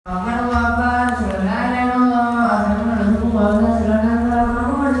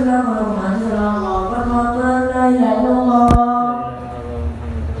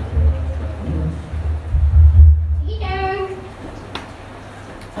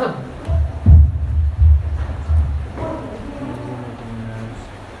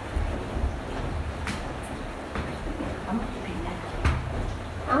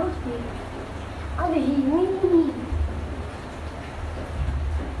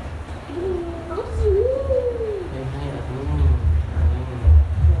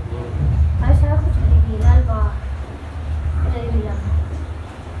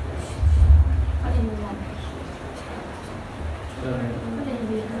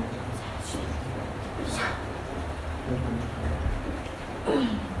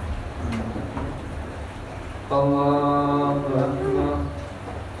الله أكبر.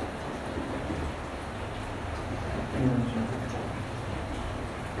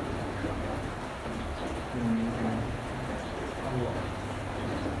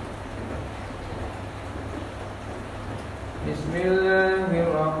 بسم الله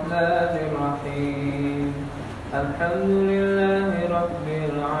الرحمن الرحيم. الحمد لله رب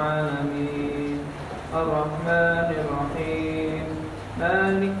العالمين الرحمن الرحيم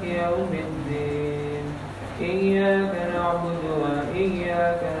مالك يوم الدين إياك نعبد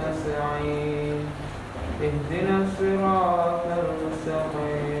وإياك نستعين اهدنا الصراط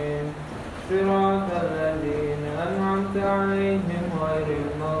المستقيم صراط الذين أنعمت عليهم غير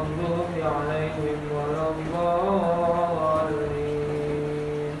المغضوب عليهم ولا الضالين.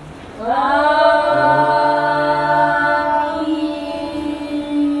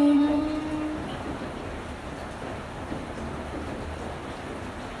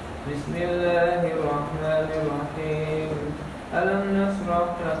 بسم الله الرحمن الرحيم. ألم نشرح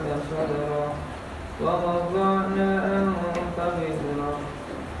لك صدرك ووضعنا عنك وزرك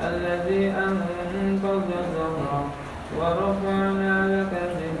الذي أنقض ظهرك ورفعنا لك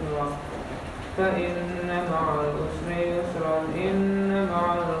ذكرك فإن مع العسر يسرا إن مع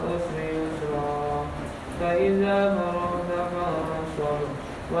العسر يسرا فإذا فرغت فانصب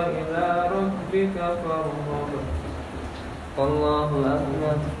وإلى ربك فارغب. الله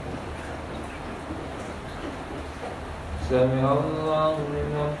أكبر. سمع الله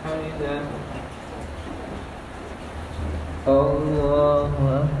لمن حمده. الله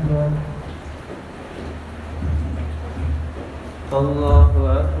أكبر. الله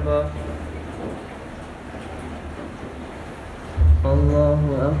أكبر. الله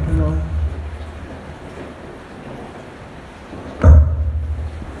أكبر.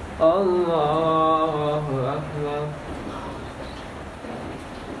 الله أكبر.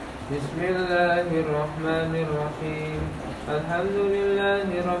 بسم الله الرحمن الرحيم. الحمد لله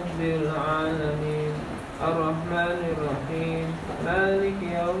رب العالمين الرحمن الرحيم مالك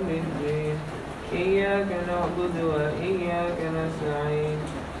يوم الدين إياك نعبد وإياك نستعين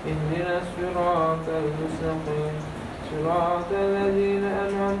اهدنا الصراط المستقيم صراط الذين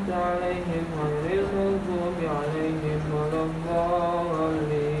أنعمت عليهم غير المغضوب عليهم ولا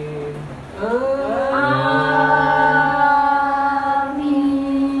الضالين. آمين.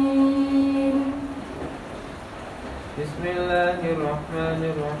 بسم الله الرحمن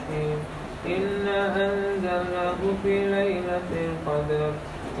الرحيم. إنا أنزلناه في ليلة القدر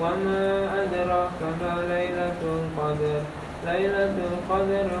وما أدراك ما ليلة القدر ليلة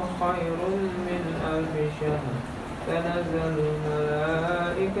القدر خير من ألف شهر تنزل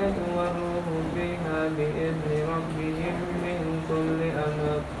الملائكة والروح فيها بإذن ربهم من كل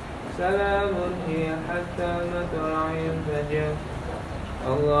أمر سلام هي حتى مطلع الفجر.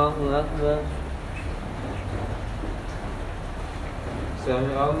 الله أكبر.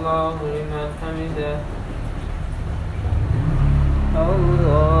 سمع الله لمن حمده.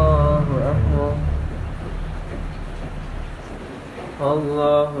 الله أكبر.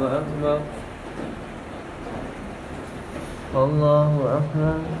 الله أكبر. الله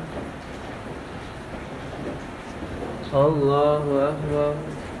أكبر. الله أكبر.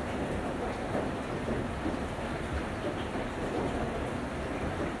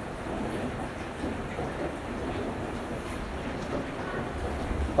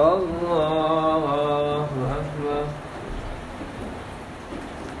 الله أكبر.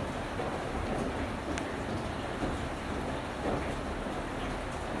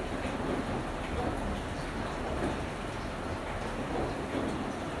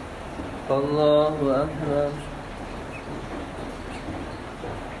 الله أكبر.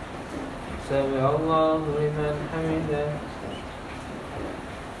 سمع الله لمن حمده.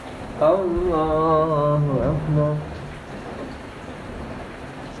 الله أكبر.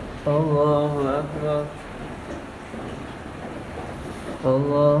 الله أكبر.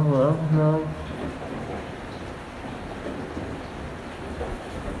 الله أكبر.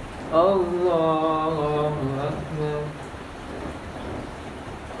 الله أكبر.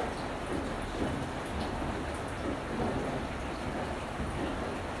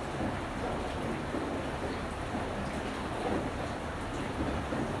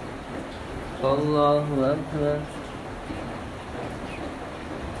 الله أكبر.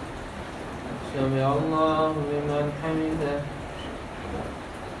 سمع الله لمن حمده.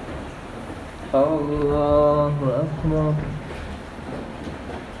 الله أكبر.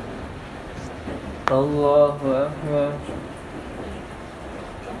 الله أكبر.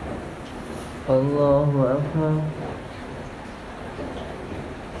 الله أكبر.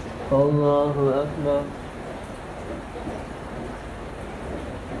 الله أكبر.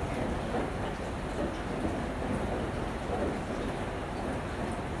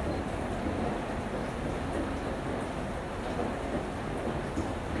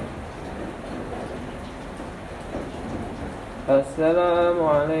 السلام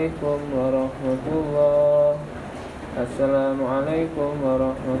عليكم ورحمة الله. السلام عليكم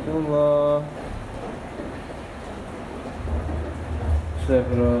ورحمة الله.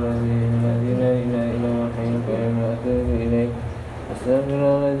 استغفر الذي لا إله إلا هو الحي القيوم وأتوب إليه. استغفر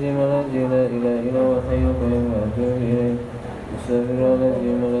الذي لا إله إلا هو الحي القيوم وأتوب إليه. استغفر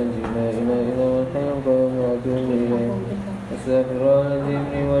الذي لا إله إلا هو الحي القيوم وأتوب إليه. استغفر الذي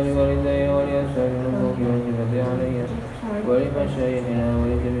لي ولوالدي ولأصحاب النبوة والجبة علي ولمشايخنا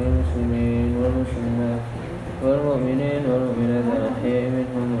ولجميع المسلمين والمسلمات والمؤمنين والمؤمنات الأحياء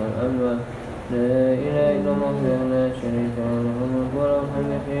منهم والأموات. لا إله إلا الله وحده لا شريك له له الملك وله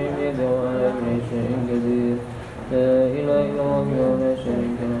الحمد في يده وعلى كل شيء قدير. لا إله إلا الله وحده لا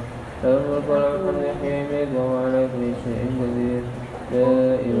شريك له له الملك وله الحمد في يده وعلى كل شيء قدير. لا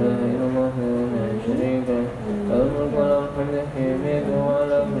إله إلا الله وحده لا شريك له له الملك وله الحمد في يده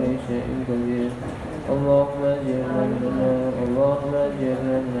وعلى كل شيء قدير. اللهم أجرنا من النار. اللهم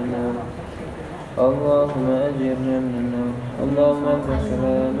أجرنا من النار. اللهم أجرنا من النار. اللهم أنت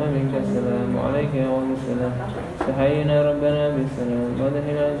السلام ومنك السلام وعليك يعود السلام. استحيينا ربنا بالسلام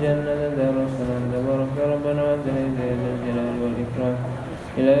وادخلنا الجنة دار السلام. تبارك ربنا وأنت ذي الجلال والإكرام.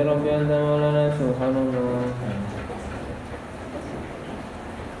 إلهي ربي أنت مولانا سبحان الله.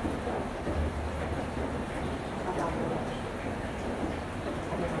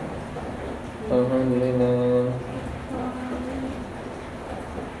 الحمد لله.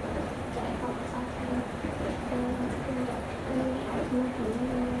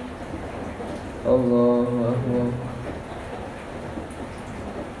 الله أكبر.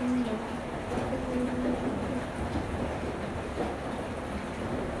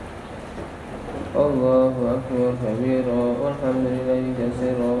 الله أكبر كبيرا والحمد لله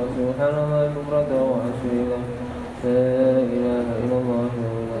كثيرا وسبحان الله بكرة وأصيلا. لا إله إلا الله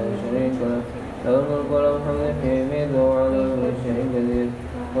وحده لا شريك له له الملك وله الحمد في يمينه وعلى كل شيء قدير.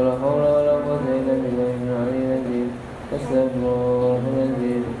 ولا حول ولا قوة إلا بالله العلي العظيم. أستغفر الله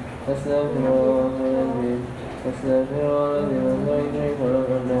العظيم. أستغفر الله العظيم. أستغفر الله العظيم لا شريك له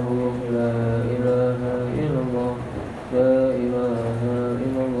أنه لا إله إلا الله. لا إله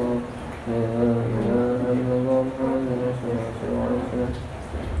إلا الله. لا إله إلا الله محمد رسول الله صلى الله عليه وسلم.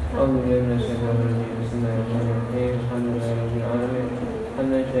 أعوذ بالله من الشيطان الرجيم. بسم الله الرحمن الرحيم. الحمد لله رب العالمين.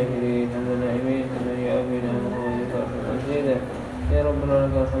 حمدا شاكرين حمدا ناعمين حمدا يعافي نعمه ويكافئ مزيدا. يا ربنا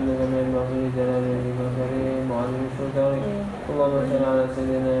لك الحمد كما ينبغي لجلال وجهك الكريم وعظيم سلطانك. اللهم صل على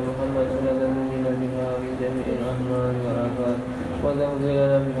سيدنا محمد صلاة تنجينا بها من جميع الأهوال والآفات وتقضي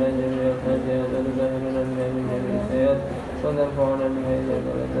لنا بها جميع الحاجات وتطهرنا بها من جميع السيئات وترفعنا بها إلى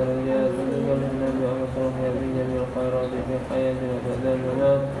أعلى الدرجات وتبلغنا بها مصرفها من جميع الخيرات في حياتنا وبعد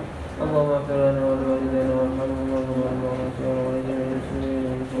الممات. اللهم اغفر لنا ولوالدينا وارحمهما كما ربونا صغيرا ولجميع المسلمين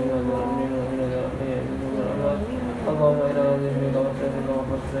والمسلمات والمؤمنين والمؤمنات الأحياء منهم والأموات. اللهم إنا نعوذ بك وحسنك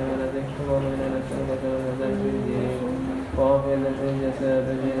وحسن عبادتك. اللهم إنا نسألك سلامة في الدين وعافية في الجسد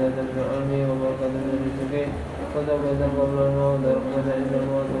وزيادة في العلم وبركة في الرزق وتوبة قبل الموت ورحمة عند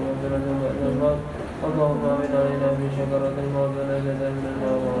الموت ومغفرة بعد الموت. اللهم أعن علينا في شكرة الموت ونجاة من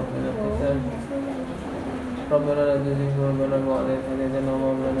النار وعافية الحساب. ربنا لا تزغ قلوبنا بعد إذ هديتنا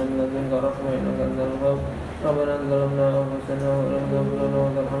وهب لنا من لدنك رحمة إنك أنت الوهاب. ربنا ظلمنا أنفسنا وإن لم تغفر لنا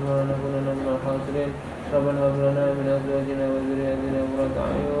وترحمنا لنكونن من الخاسرين. ربنا هب لنا من أزواجنا وذرياتنا قرة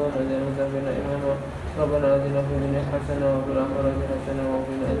أعين واجعلنا للمتقين إماما. ربنا آتنا في الدنيا حسنة وفي الآخرة حسنة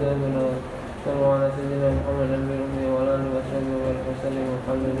وقنا عذاب النار. صلوا على سيدنا محمد النبي الأمي وعلى آله وصحبه وسلم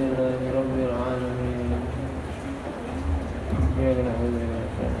والحمد لله رب العالمين. إياك نعبد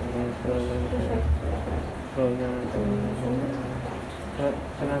وإياك نستعين.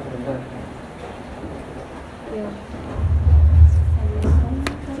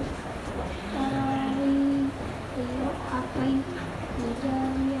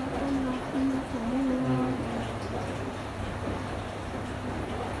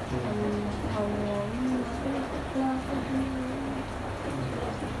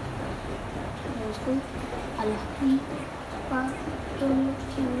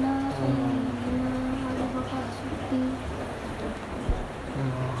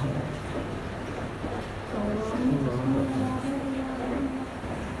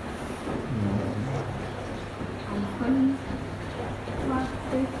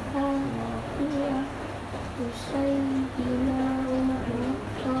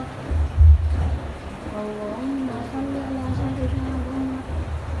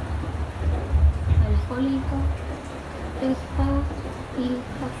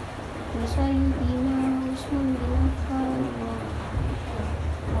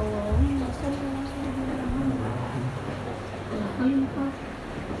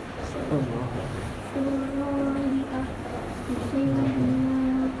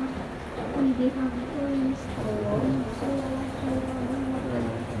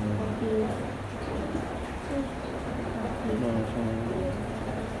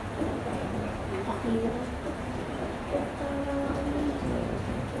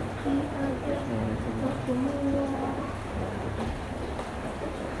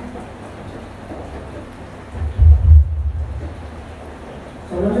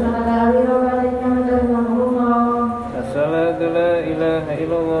 الصلاة لا إله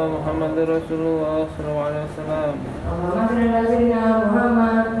إلا الله محمد رسول الله صلى الله عليه وسلم.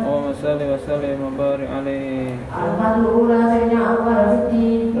 اللهم صل وسلم وبارك عليه.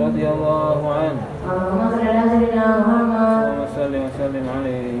 رضي الله عنه. اللهم صل وسلم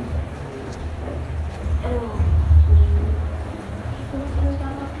عليه.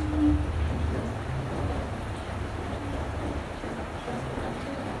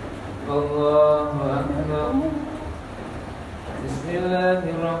 الله أكبر. بسم الله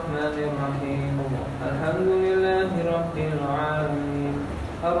الرحمن الرحيم. الحمد لله رب العالمين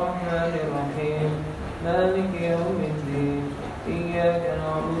الرحمن الرحيم مالك يوم الدين إياك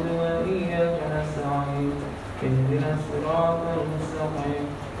نعبد وإياك نستعين اهدنا الصراط المستقيم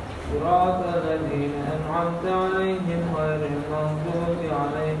صراط الذين أنعمت عليهم غير المغضوب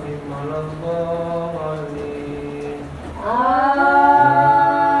عليهم ولا الضالين.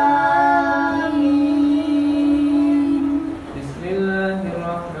 بسم الله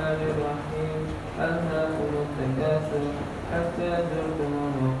الرحمن الرحيم. ألهاكم التكاثر حتى زرتم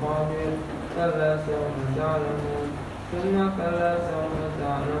المقابر كلا سوف تعلمون ثم كلا سوف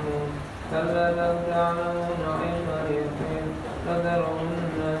تعلمون كلا لو تعلمون علم اليقين لترون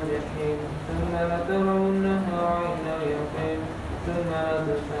الجحيم ثم لترونها عين اليقين ثم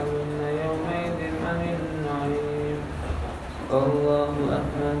لتسألن يومئذ عن النعيم. الله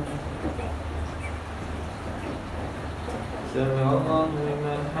أكبر. سمع الله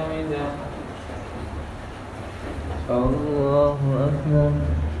لمن حمده. الله أكبر.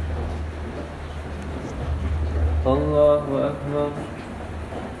 الله أكبر.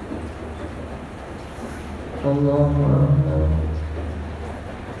 الله أكبر.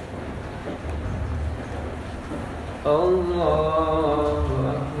 الله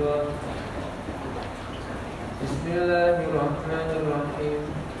أكبر. بسم الله الرحمن الرحيم.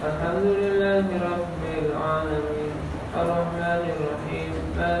 الحمد لله رب العالمين الرحمن الرحيم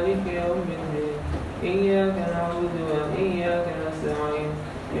مالك يوم الدين إياك نعبد وإياك نستعين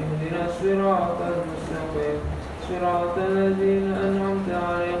اهدنا الصراط المستقيم صراط الذين أنعمت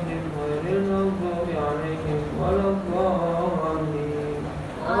عليهم غير المغضوب عليهم ولا الضالين.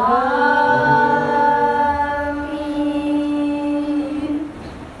 آمين.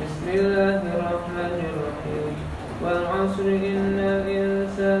 بسم الله الرحمن الرحيم. والعصر إن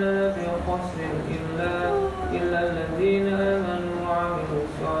الإنسان لفي خسر إلا الذين آمنوا وعملوا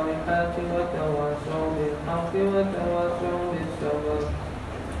الصالحات وتواصوا بالحق وتواصوا بالصبر.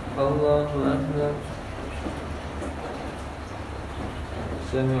 الله أكبر.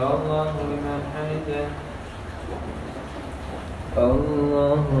 سمع الله لمن حمده.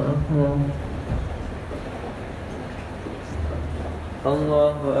 الله أكبر.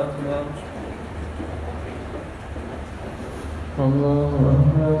 الله أكبر. الله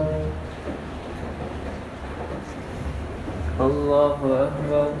أكبر. الله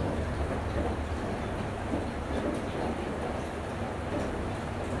أكبر.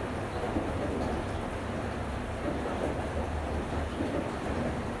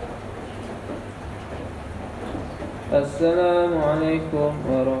 السلام عليكم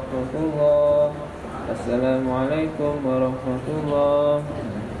ورحمة الله. السلام عليكم ورحمة الله.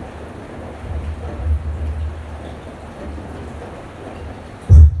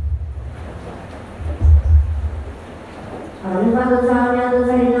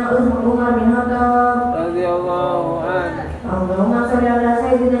 رضي الله عنه. اللهم صل على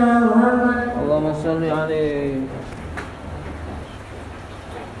سيدنا محمد. اللهم صل عليه.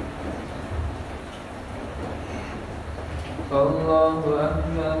 الله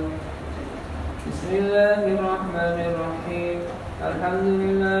أكبر. بسم الله الرحمن الرحيم. الحمد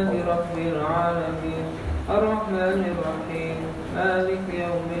لله رب العالمين الرحمن الرحيم مالك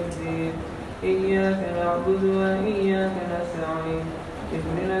يوم الدين إياك نعبد وإياك نستعين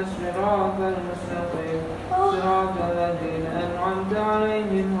اهدنا الصراط المستقيم صراط الذين أنعمت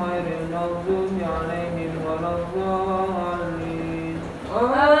عليهم غير المغضوب عليهم ولا الضالين.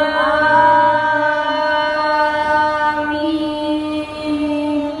 آمين.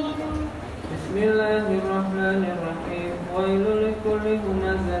 بسم الله الرحمن الرحيم. ويل لكل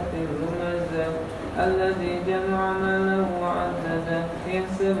همزة لمزة الذي جمع ماله وعدده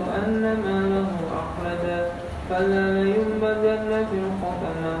يحسب أن ماله أخلده كلا لينبذن في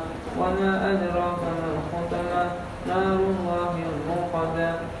الحطمة وما أدراك ما الحطمة نار الله الموقدة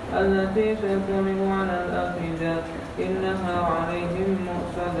التي تطلع على الأفئدة إنها عليهم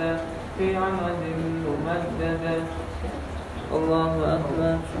مؤصدة في عمد ممددة. الله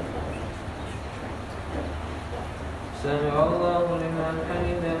أكبر. سمع الله لمن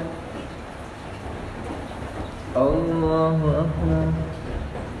حمده. الله أكبر.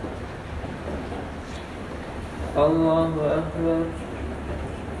 الله أكبر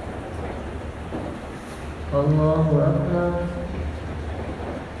الله أكبر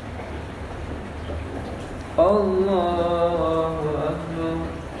الله أكبر.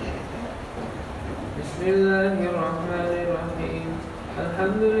 بسم الله الرحمن الرحيم.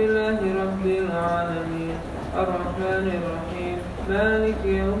 الحمد لله رب العالمين الرحمن الرحيم مالك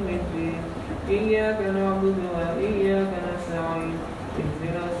يوم الدين إياك نعبد وإياك نستعين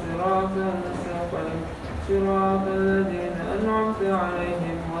اهدنا الصراط المستقيم صراط الذين أنعمت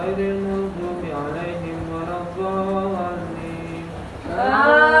عليهم غير المغضوب عليهم ولا الضالين.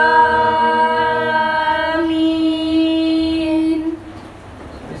 آمين.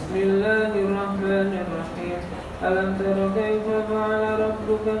 بسم الله الرحمن الرحيم. ألم تر كيف فعل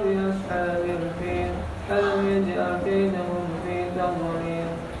ربك بأصحاب الفيل ألم يجعل كيدهم في تضليل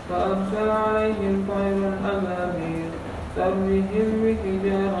فأرسل عليهم طيرا أبابيل ترميهم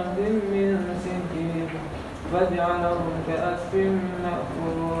بحجارة من سجيل فجعلهم كأسف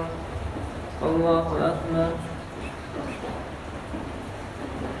مأكول. الله أكبر.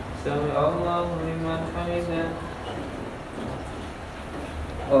 سمع الله لمن حمده.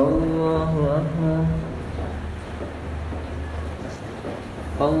 الله أكبر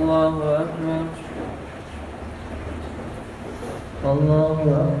الله أكبر الله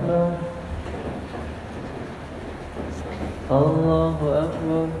أكبر الله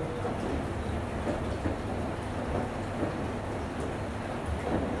أكبر.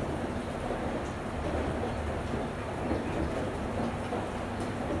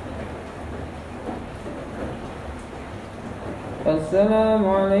 السلام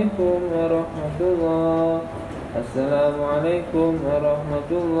عليكم ورحمة الله. السلام عليكم ورحمة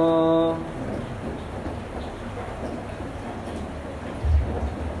الله.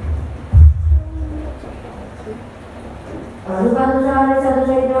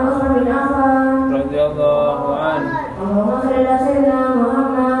 رضي الله عنه. اللهم صل على سيدنا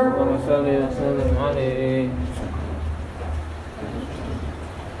محمد. اللهم صل وسلم عليه.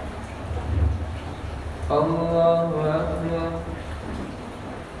 الله أكبر.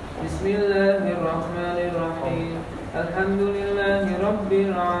 بسم الله الرحمن الرحيم. الحمد لله رب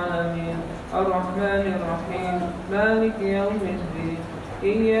العالمين الرحمن الرحيم مالك يوم الدين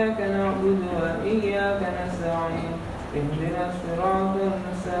إياك نعبد وإياك نستعين اهدنا الصراط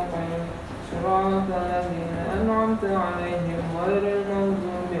المستقيم صراط الذين أنعمت عليهم غير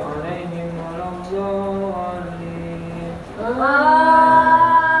المغضوب عليهم ولا الضالين.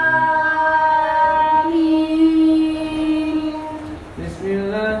 بسم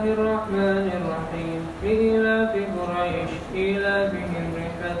الله الرحمن الرحيم. إيلاف قريش إيلافهم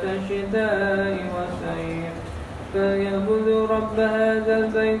رحلة الشتاء والصيف فليعبدوا رب هذا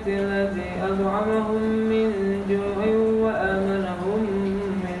البيت الذي أطعمهم من جوع وآمنهم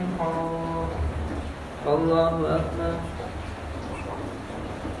من خوف. الله أكبر.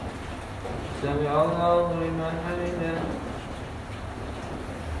 سمع الله لمن حمده.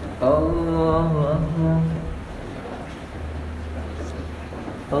 الله أكبر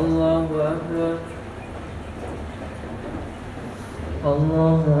الله أكبر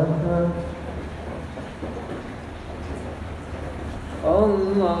الله أكبر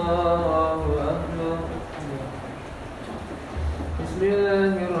الله أكبر. بسم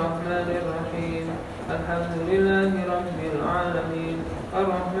الله الرحمن الرحيم. الحمد لله رب العالمين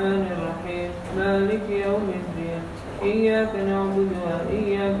الرحمن الرحيم مالك يوم الدين إياك نعبد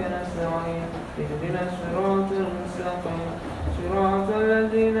وإياك نستعين اهدنا الصراط المستقيم صراط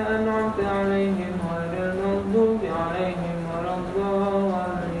الذين أنعمت عليهم غير المغضوب عليهم ولا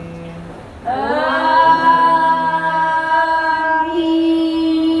الضالين. آمين.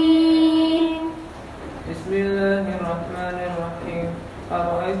 بسم الله الرحمن الرحيم.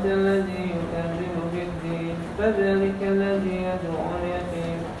 أرأيت الذي يكذب بالدين فذلك الذي يدعو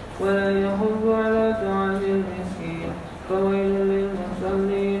اليتيم ولا يحض على طعام المسكين فويل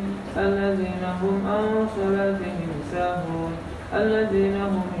للمصلين الذين هم عن صلاتهم ساهون الذين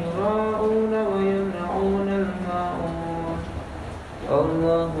هم يراءون ويمنعون الماعون.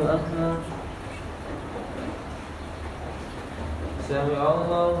 الله أكبر. سمع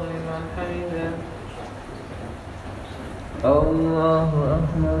الله لمن حمده. الله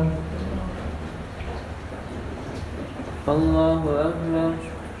أكبر الله أكبر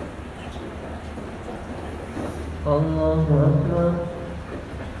الله أكبر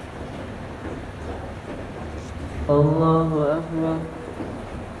الله أكبر.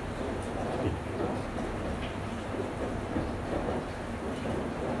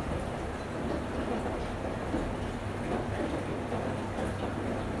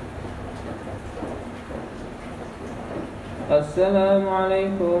 السلام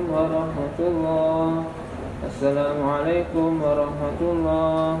عليكم ورحمة الله. السلام عليكم ورحمة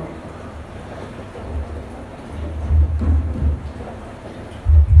الله.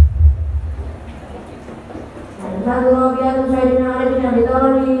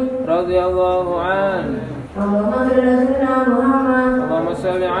 رضي الله عنه. اللهم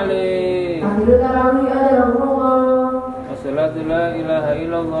صل عليه. والصلاة لا إله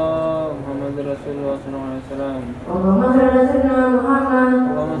إلا الله محمد رسول الله صلى الله عليه وسلم.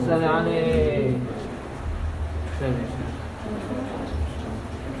 اللهم صل عليه.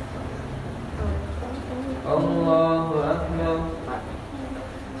 الله أكبر.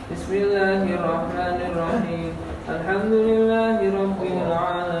 بسم الله الرحمن الرحيم. الحمد لله رب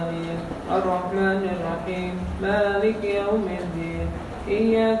العالمين الرحمن الرحيم مالك يوم الدين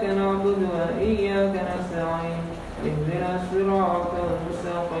إياك نعبد وإياك نستعين اهدنا الصراط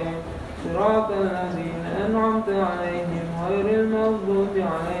المستقيم صراط الذين أنعمت عليهم غير المغضوب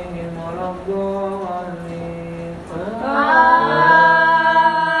عليهم ولا الضالين.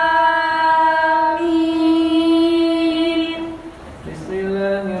 آمين. بسم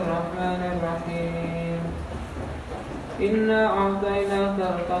الله الرحمن الرحيم. إنا أعطيناك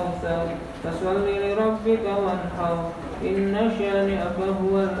الكوثر فصل لربك وانحر إن شانئك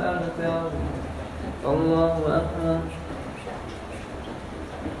هو الأبتر. الله أكبر.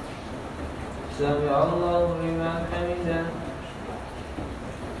 سمع الله لمن حمده.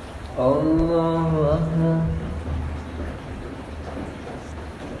 الله أكبر.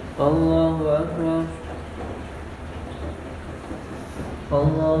 الله أكبر.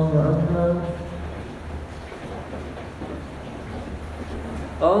 الله أكبر.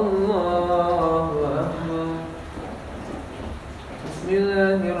 الله أكبر. بسم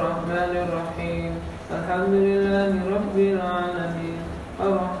الله الرحمن الرحيم. الحمد لله رب العالمين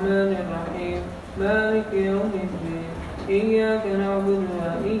الرحمن الرحيم مالك يوم الدين إياك نعبد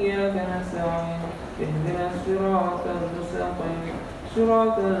وإياك نستعين اهدنا الصراط المستقيم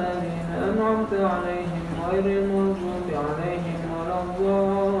صراط الذين أنعمت عليهم غير المغضوب عليهم ولا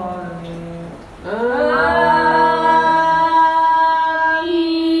الضالين. آمين.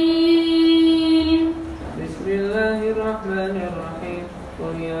 بسم الله الرحمن الرحيم.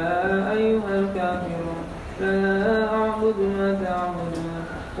 قل يا أيها الكافرون لا أعبد ما تعبدون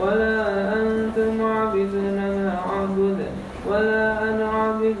ولا أنتم عابدون ما أعبد ولا أنا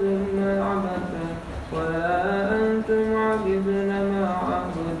عابد ما عبدتم ولا أنتم عابدون ما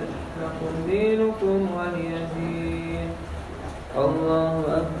أعبد لكم دينكم ولي دين. الله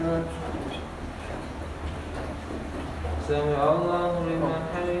أكبر. سمع الله لمن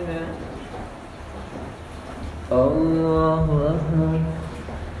حمده. الله أكبر.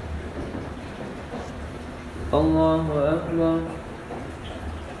 الله أكبر.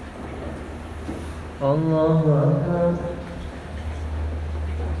 الله أكبر.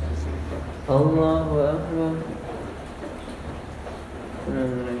 الله أكبر.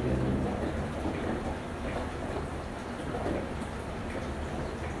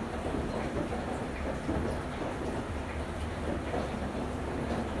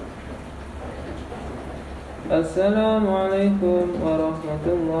 السلام عليكم ورحمة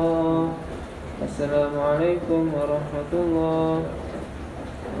الله. السلام عليكم ورحمة الله.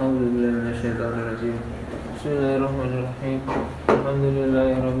 أعوذ بالله من الشيطان الرجيم. بسم الله الرحمن الرحيم. الحمد لله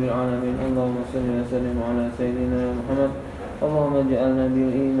رب العالمين. اللهم صل وسلم على سيدنا محمد. اللهم اجعلنا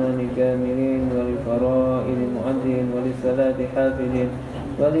بالإيمان كاملين وللفرائض مؤدين وللصلاة حافظين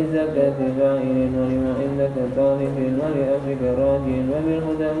وللزكاة فاعلين ولما عندك طالبين ولأمرك راجين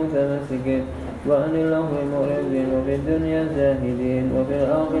وبالهدى متمسكين وعن اللهو معرضين وفي الدنيا زاهدين وفي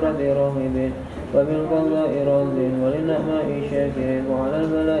الآخرة راغبين وبالقضاء راضين وللنعماء شاكرين وعلى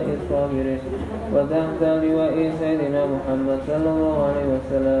البلاء صابرين وتحت لواء سيدنا محمد صلى الله عليه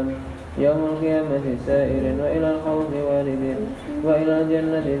وسلم يوم القيامة سائرين وإلى الحوض واردين وإلى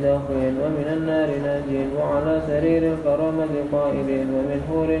الجنة داخلين ومن النار ناجين وعلى سرير الكرامة قائلين ومن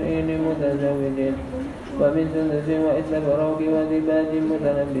حور العين متزوجين ومن سندس واستبرق ودباج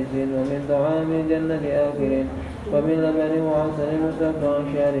متلبسين ومن طعام الجنة آكلين ومن لبن وعسل مصفى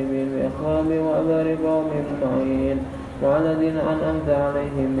شاربين بأخواب وأبارق ومن معين وعدد أنعمت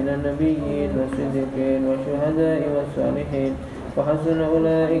عليهم من النبيين والصديقين والشهداء والصالحين وحسن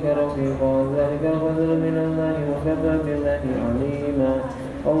أولئك رفيقا ذلك الفضل من الله وكفى بالله عليما.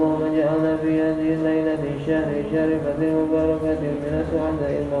 اللهم اجعلنا في هذه الليلة الشهر الشريفة المباركة من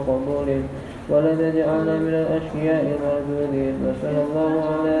السعداء المقبولين ولا تجعلنا من الأشقياء المردودين. وصلى الله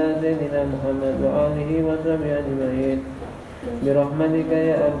على سيدنا محمد وآله وصحبه أجمعين برحمتك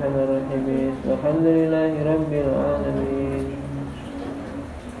يا أرحم الراحمين. والحمد لله رب العالمين.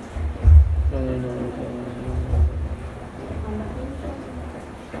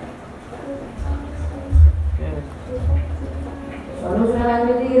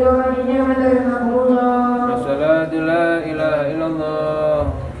 الذكر وعن النعمة رحمكم الله. الصلاة لا إله إلا الله.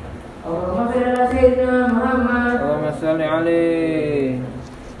 اللهم صل على سيدنا محمد. اللهم صل عليه.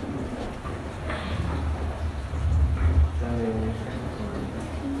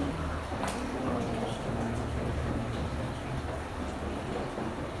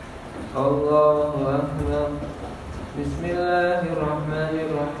 الله أكبر. بسم الله الرحمن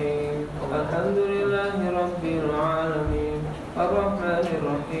الرحيم. الحمد لله رب العالمين الرحمن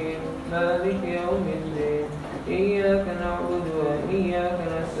الرحيم مالك يوم الدين إياك نعبد وإياك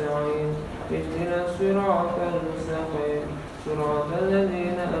نستعين اهدنا الصراط المستقيم صراط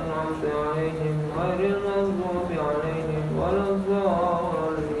الذين أنعمت عليهم غير المغضوب عليهم ولا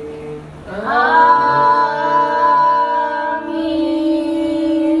الضالين.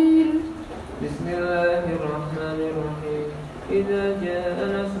 بسم الله الرحمن الرحيم. إذا جاء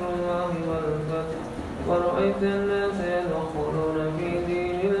نصر الله والفتح ورأيت الناس يدخلون في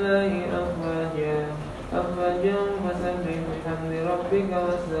دين الله أفواجا فسبح بحمد ربك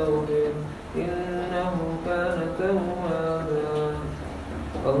واستغفره إنه كان توابا.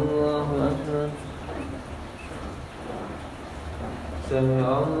 الله أكبر. سمع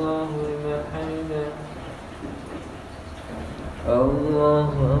الله لمن حمده. الله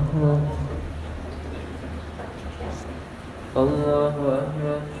أكبر. الله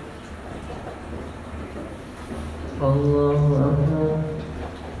أكبر. الله أكبر.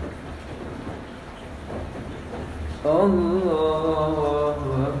 الله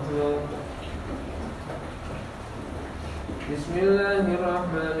أكبر. بسم الله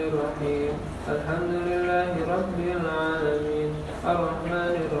الرحمن الرحيم. الحمد لله رب العالمين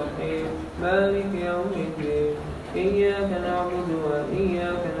الرحمن الرحيم مالك يوم الدين إياك نعبد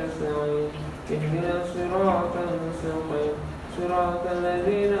وإياك نستعين اهدنا الصراط المستقيم صراط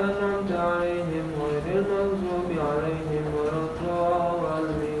الذين أنعمت عليهم غير المغضوب عليهم ولا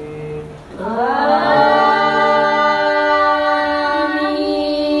الضالين.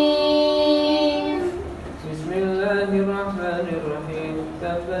 بسم الله الرحمن الرحيم.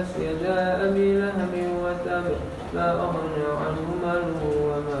 تبت يدا أبي لهب وتب ما أغنى عنه ماله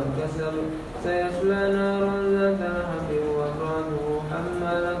وما كسب سيصلى نارا ذات لهب وامرأته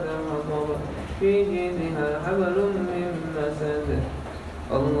حمالة الحطب في جيدها حبل من مسد.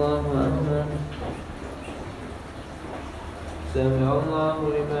 الله أكبر. سمع الله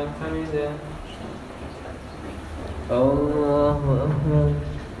لمن حمده. الله أكبر.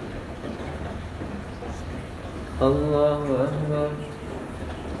 الله أكبر.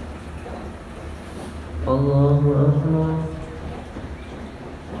 الله أكبر.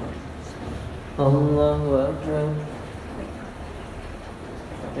 الله أكبر.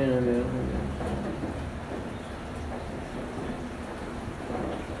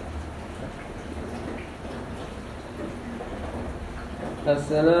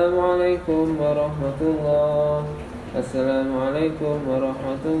 السلام عليكم ورحمة الله. السلام عليكم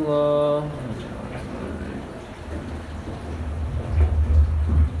ورحمة الله.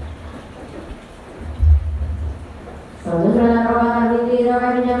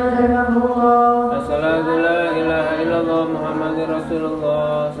 الصلاة لا إله إلا الله محمد رسول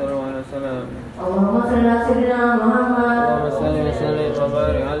الله صلى الله عليه وسلم. اللهم صل على سيدنا محمد. اللهم صل وسلم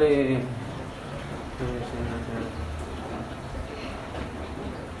وبارك عليه.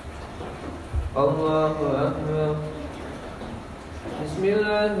 الله أكبر. بسم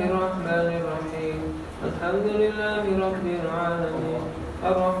الله الرحمن الرحيم. الحمد لله رب العالمين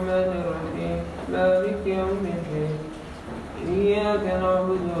الرحمن الرحيم مالك يوم الدين إياك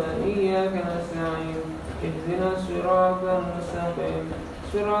نعبد وإياك نستعين اهدنا الصراط المستقيم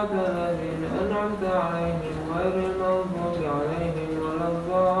صراط الذين أنعمت عليهم غير المغضوب عليهم ولا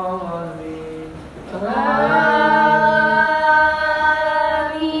الضالين.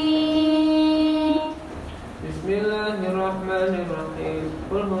 بسم الله الرحمن الرحيم.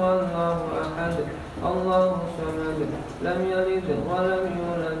 قل هو الله أحد الله الصمد لم يلد ولم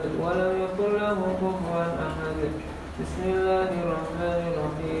يولد ولم يكن له كفوا أحد. بسم الله الرحمن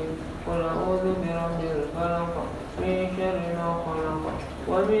الرحيم. قل أعوذ برب الفلق من شر ما خلق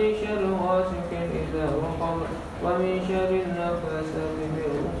ومن شر غاسق إذا وقب ومن شر النفاثات في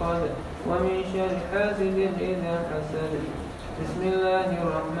العقد ومن شر حاسد إذا حسد. بسم الله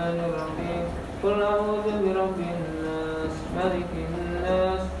الرحمن الرحيم. قل أعوذ برب الناس ملك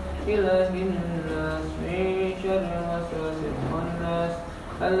الناس إله الناس من شر الوسواس الخناس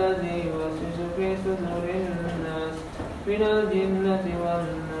الذي يوسوس في صدور الناس من الجنة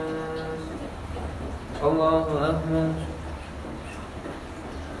والناس. الله أكبر.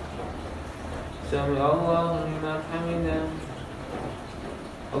 سمع الله لمن حمده.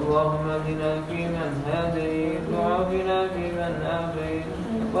 اللهم اهدنا فيمن هديت وعافنا فيمن عافيت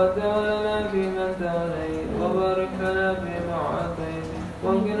وتولنا فيمن توليت وبارك لنا فيما أعطيت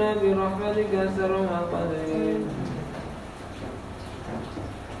وقنا برحمتك شر ما قضيت.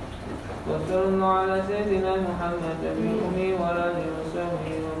 وصلى الله على سيدنا محمد نبي الأمي وعلى آله وصحبه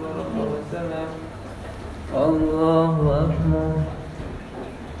وبارك وسلم. الله أكبر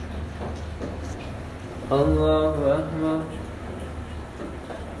الله أكبر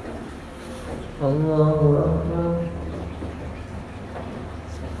الله أكبر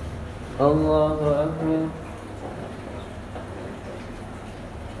الله أكبر.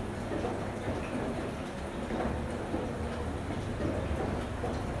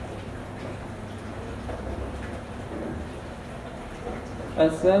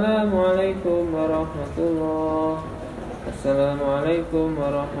 السلام عليكم ورحمة الله. السلام عليكم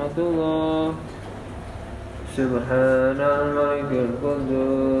ورحمة الله. سبحان الملك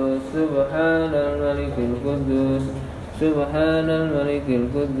القدوس سبحان الملك القدوس سبحان الملك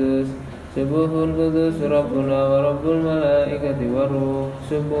القدوس سبوح القدوس ربنا ورب الملائكة والروح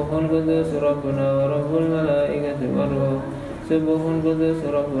سبوح القدوس ربنا ورب الملائكة والروح سبوح القدوس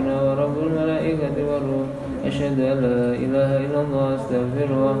ربنا ورب الملائكة والروح. أشهد أن لا إله إلا الله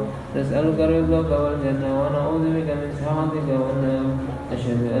أستغفرك نسألك رضاك والجنة ونعوذ بك من سخطك والنار.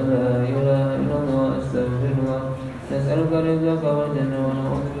 أشهد أن لا إله إلا الله أستغفرك نسألك رضاك والجنة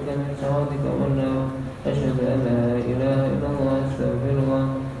ونعوذ بك من سخطك والنار. أشهد أن لا إله إلا الله أستغفرك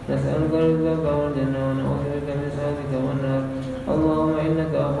نسألك رضاك والجنة ونعوذ بك من سخطك والنار. اللهم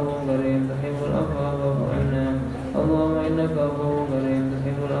إنك عفو كريم تحب العفو فاعف عنا. اللهم إنك عفو كريم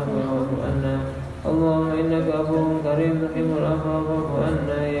تحب العفو فاعف عنا. اللهم إنك عفو كريم تحب العفو فاعف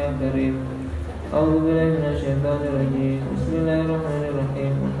عنا يا كريم. أعوذ بالله من الشيطان الرجيم. بسم الله الرحمن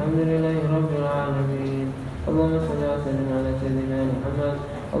الرحيم. الحمد لله رب العالمين. اللهم صل وسلم على سيدنا محمد.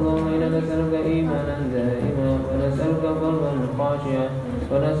 اللهم إنا نسألك إيمانا دائما ونسألك قلبا خاشعا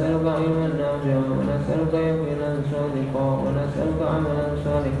ونسألك علما نافعا ونسألك يقينا صادقا ونسألك عملا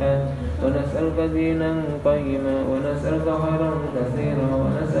صالحا ونسألك دينا قيما ونسألك خيرا كثيرا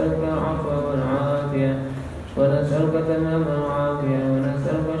ونسألك العفو والعافية ونسألك تمام العافية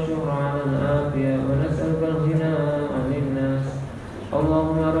ونسألك الشكر على العافية ونسألك الغنى عن الناس.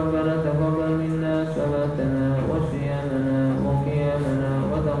 اللهم ربنا تقبل منا صلاتنا وصيامنا وقيامنا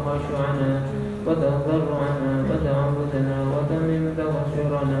وتخشعنا وتضرعنا وتعبدنا وتمم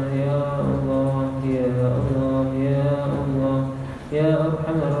تقصيرنا يا الله يا الله يا الله يا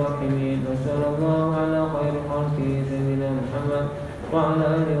أرحم الراحمين. وصلى الله على خير خلقه سيدنا محمد وعلى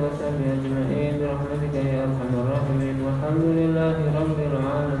آله وصحبه أجمعين برحمتك يا أرحم الراحمين.